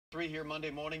3 here Monday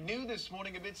morning. New this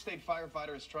morning, a mid-state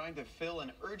firefighter is trying to fill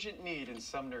an urgent need in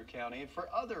Sumner County for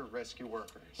other rescue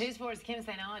workers. News 4's Kim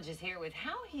St. Onge is here with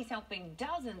how he's helping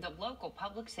dozens of local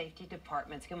public safety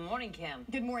departments. Good morning, Kim.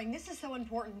 Good morning. This is so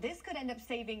important. This could end up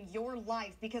saving your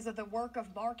life because of the work of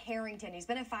Mark Harrington. He's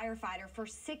been a firefighter for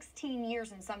 16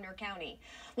 years in Sumner County.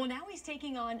 Well, now he's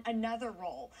taking on another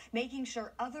role, making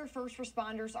sure other first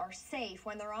responders are safe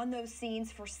when they're on those scenes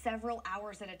for several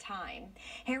hours at a time.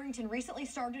 Harrington recently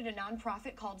started a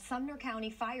nonprofit called Sumner County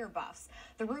Fire Buffs.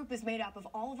 The group is made up of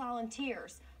all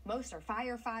volunteers. Most are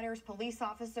firefighters, police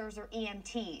officers, or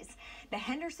EMTs. The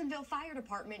Hendersonville Fire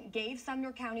Department gave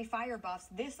Sumner County Fire Buffs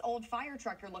this old fire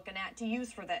truck you're looking at to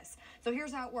use for this. So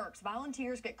here's how it works.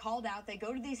 Volunteers get called out. They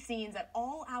go to these scenes at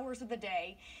all hours of the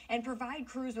day and provide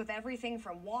crews with everything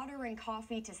from water and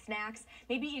coffee to snacks,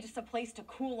 maybe just a place to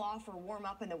cool off or warm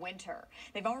up in the winter.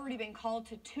 They've already been called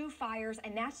to 2 fires,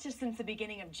 and that's just since the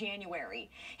beginning of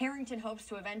January. Harrington hopes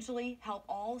to eventually help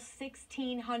all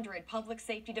 1,600 public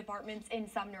safety departments in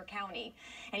Sumner County.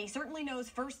 And he certainly knows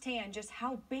firsthand just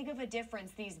how big of a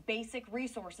difference these basic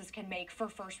resources can make for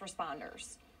first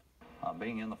responders.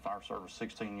 Being in the fire service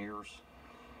 16 years,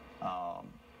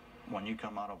 when you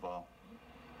come out of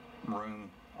a room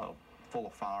full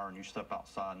of fire and you step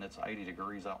outside and it's 80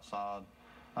 degrees outside,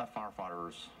 that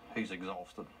firefighter he's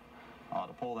exhausted.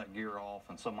 To pull that gear off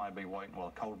and somebody be waiting with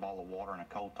a cold bottle of water and a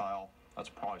cold towel, that's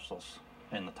priceless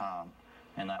in the time,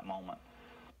 in that moment.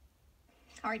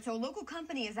 All right, so a local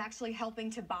company is actually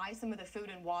helping to buy some of the food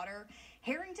and water.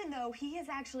 Harrington, though, he has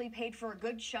actually paid for a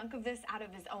good chunk of this out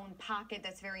of his own pocket.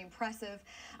 That's very impressive.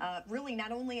 Really,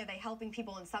 not only are they helping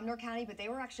people in Sumner County, but they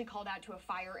were actually called out to a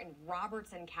fire in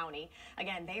Robertson County.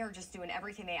 Again, they are just doing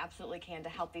everything they absolutely can to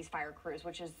help these fire crews,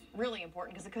 which is really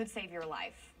important because it could save your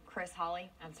life. Chris, Holly?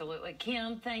 Absolutely.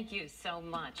 Kim, thank you so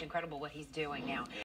much. Incredible what he's doing now.